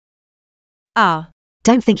Ah,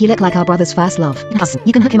 Don't think you look like our brother's first love.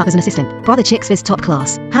 You can hook him up as an assistant. Brother Chick's is top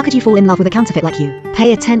class. How could you fall in love with a counterfeit like you?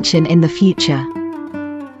 Pay attention in the future.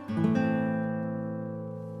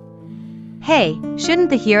 hey, shouldn't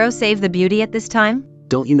the hero save the beauty at this time?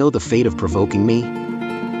 Don't you know the fate of provoking me?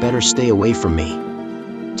 Better stay away from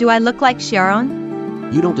me. Do I look like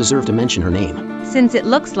Sharon? You don't deserve to mention her name. Since it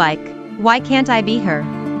looks like, why can't I be her?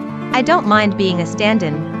 I don't mind being a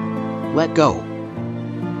stand-in. Let go.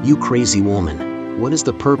 You crazy woman. What is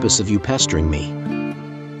the purpose of you pestering me?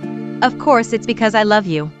 Of course it's because I love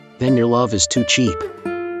you. Then your love is too cheap.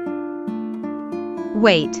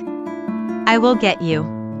 Wait. I will get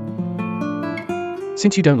you.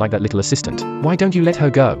 Since you don't like that little assistant, why don't you let her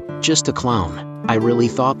go? Just a clown. I really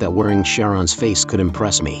thought that wearing Sharon's face could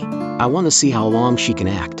impress me. I want to see how long she can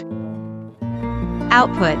act.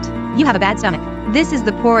 Output. You have a bad stomach. This is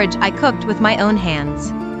the porridge I cooked with my own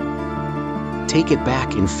hands. Take it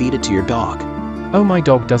back and feed it to your dog. Oh, my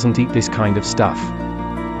dog doesn't eat this kind of stuff.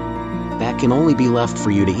 That can only be left for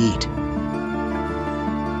you to eat.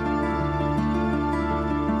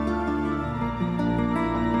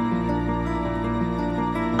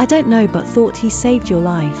 I don't know, but thought he saved your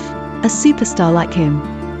life. A superstar like him.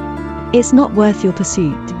 It's not worth your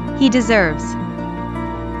pursuit. He deserves.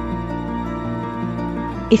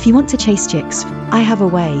 If you want to chase chicks, I have a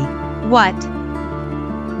way. What?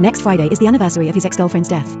 Next Friday is the anniversary of his ex-girlfriend's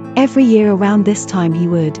death. Every year around this time he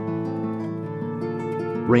would.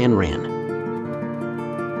 Ran.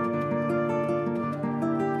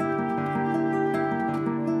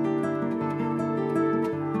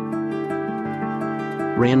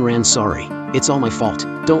 Ran, sorry. It's all my fault.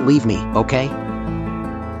 Don't leave me, okay?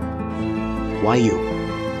 Why you?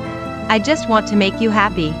 I just want to make you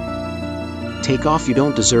happy. Take off, you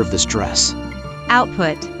don't deserve this dress.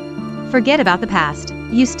 Output. Forget about the past.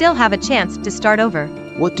 You still have a chance to start over.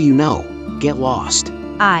 What do you know? Get lost.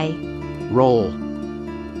 I. Roll.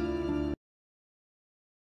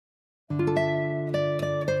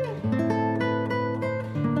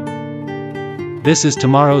 This is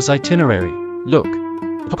tomorrow's itinerary. Look.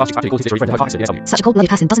 Such a cold-blooded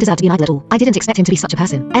person doesn't deserve to be an idol at all. I didn't expect him to be such a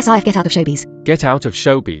person. SIF, get out of showbiz. Get out of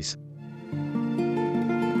showbiz.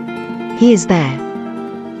 He is there.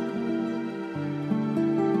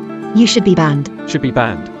 You should be banned. Should be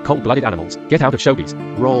banned. Cold-blooded animals. Get out of showbiz.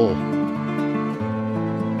 Roll.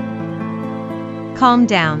 Calm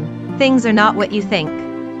down. Things are not what you think.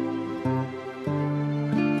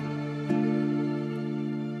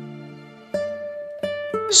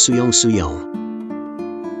 Suyong.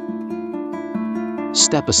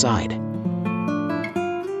 Step aside.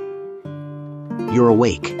 You're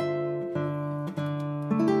awake.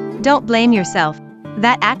 Don't blame yourself.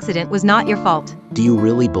 That accident was not your fault. Do you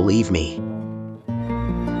really believe me?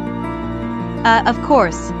 Of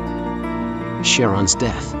course. Sharon's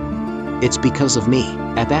death. It's because of me.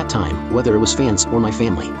 At that time, whether it was fans or my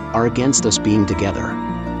family, are against us being together.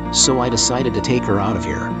 So I decided to take her out of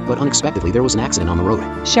here, but unexpectedly there was an accident on the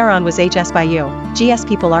road. Sharon was HS by you. GS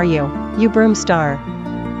people are you. You broom star.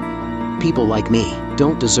 People like me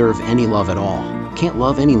don't deserve any love at all. Can't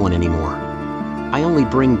love anyone anymore. I only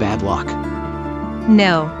bring bad luck.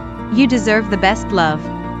 No. You deserve the best love.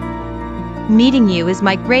 Meeting you is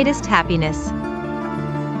my greatest happiness.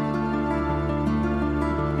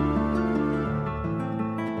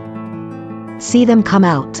 See them come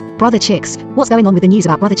out. Brother Chicks, what's going on with the news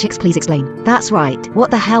about Brother Chicks? Please explain. That's right.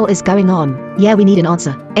 What the hell is going on? Yeah, we need an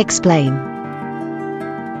answer. Explain.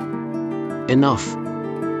 Enough.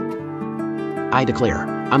 I declare,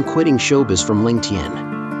 I'm quitting showbiz from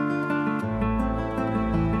LinkedIn.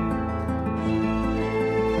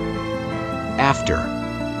 After.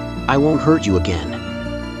 I won't hurt you again.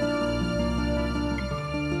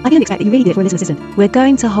 I didn't expect that you really did it for a little assistant. We're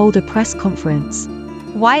going to hold a press conference.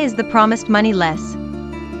 Why is the promised money less?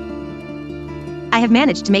 I have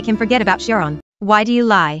managed to make him forget about Sharon. Why do you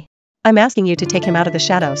lie? I'm asking you to take him out of the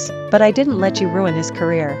shadows, but I didn't let you ruin his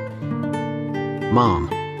career. Mom.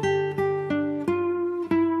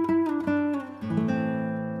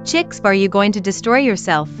 Chicks, are you going to destroy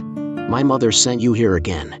yourself? My mother sent you here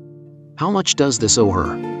again. How much does this owe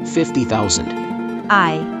her? 50,000.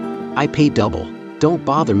 I paid double. Don't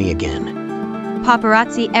bother me again.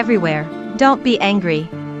 Paparazzi everywhere. Don't be angry.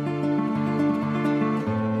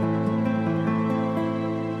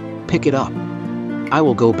 Pick it up. I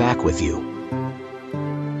will go back with you.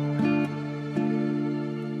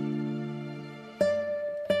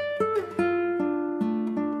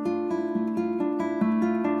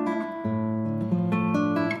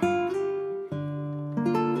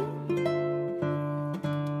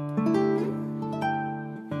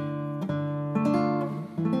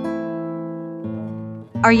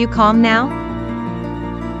 Are you calm now?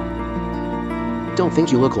 Don't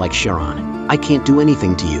think you look like Sharon. I can't do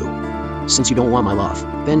anything to you. Since you don't want my love,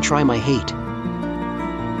 then try my hate.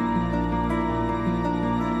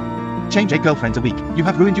 Change 8 girlfriends a week. You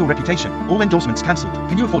have ruined your reputation. All endorsements cancelled.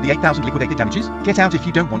 Can you afford the 8,000 liquidated damages? Get out if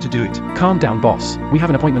you don't want to do it. Calm down, boss. We have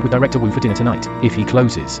an appointment with Director Wu for dinner tonight. If he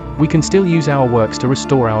closes, we can still use our works to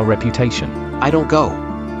restore our reputation. I don't go.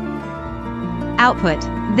 Output.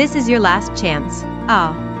 This is your last chance.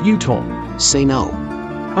 Ah. You Tom. Say no.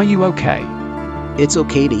 Are you okay? It's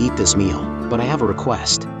okay to eat this meal, but I have a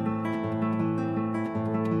request.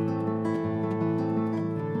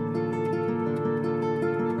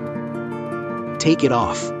 Take it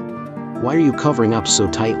off. Why are you covering up so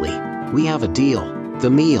tightly? We have a deal. The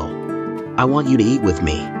meal. I want you to eat with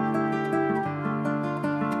me.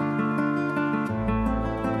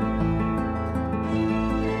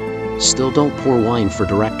 Still don't pour wine for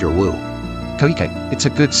Director Wu. Koike, it's a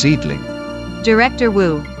good seedling. Director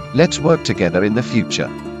Wu. Let's work together in the future.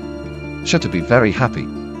 Sure to be very happy.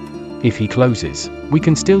 If he closes, we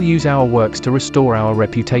can still use our works to restore our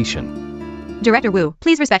reputation. Director Wu,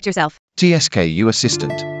 please respect yourself. TSKU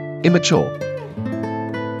assistant. Immature.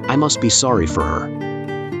 I must be sorry for her.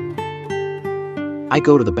 I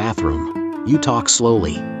go to the bathroom. You talk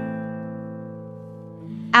slowly.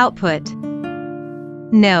 Output.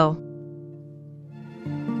 No.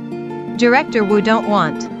 Director Wu don't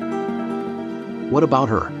want. What about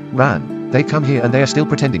her? Ran. They come here and they are still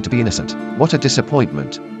pretending to be innocent. What a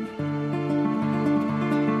disappointment.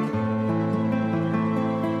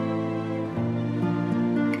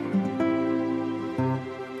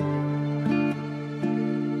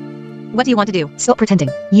 What do you want to do? Stop pretending.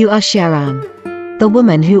 You are Sharon, the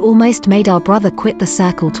woman who almost made our brother quit the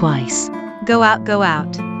circle twice. Go out, go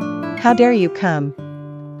out. How dare you come?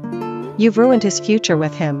 You've ruined his future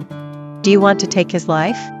with him. Do you want to take his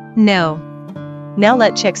life? No. Now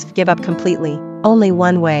let chicks give up completely. Only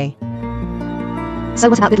one way. So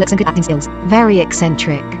what about good looks and good acting skills? Very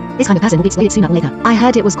eccentric. This kind of person will be exploited sooner or later. I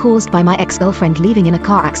heard it was caused by my ex-girlfriend leaving in a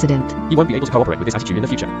car accident. You won't be able to cooperate with this attitude in the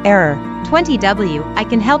future. Error. 20W, I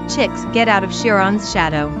can help chicks get out of Sharon's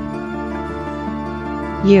shadow.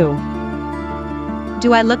 You.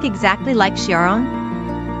 Do I look exactly like Sharon?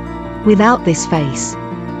 Without this face,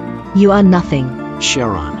 you are nothing.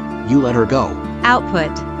 Sharon, you let her go.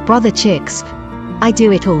 Output. Brother chicks, I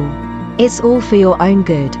do it all. It's all for your own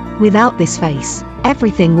good. Without this face,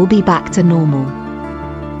 everything will be back to normal.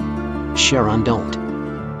 Sharon, don't.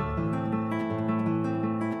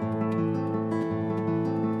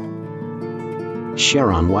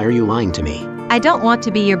 Sharon, why are you lying to me? I don't want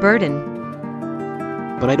to be your burden.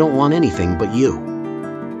 But I don't want anything but you.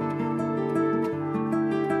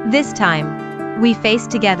 This time, we face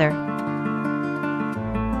together.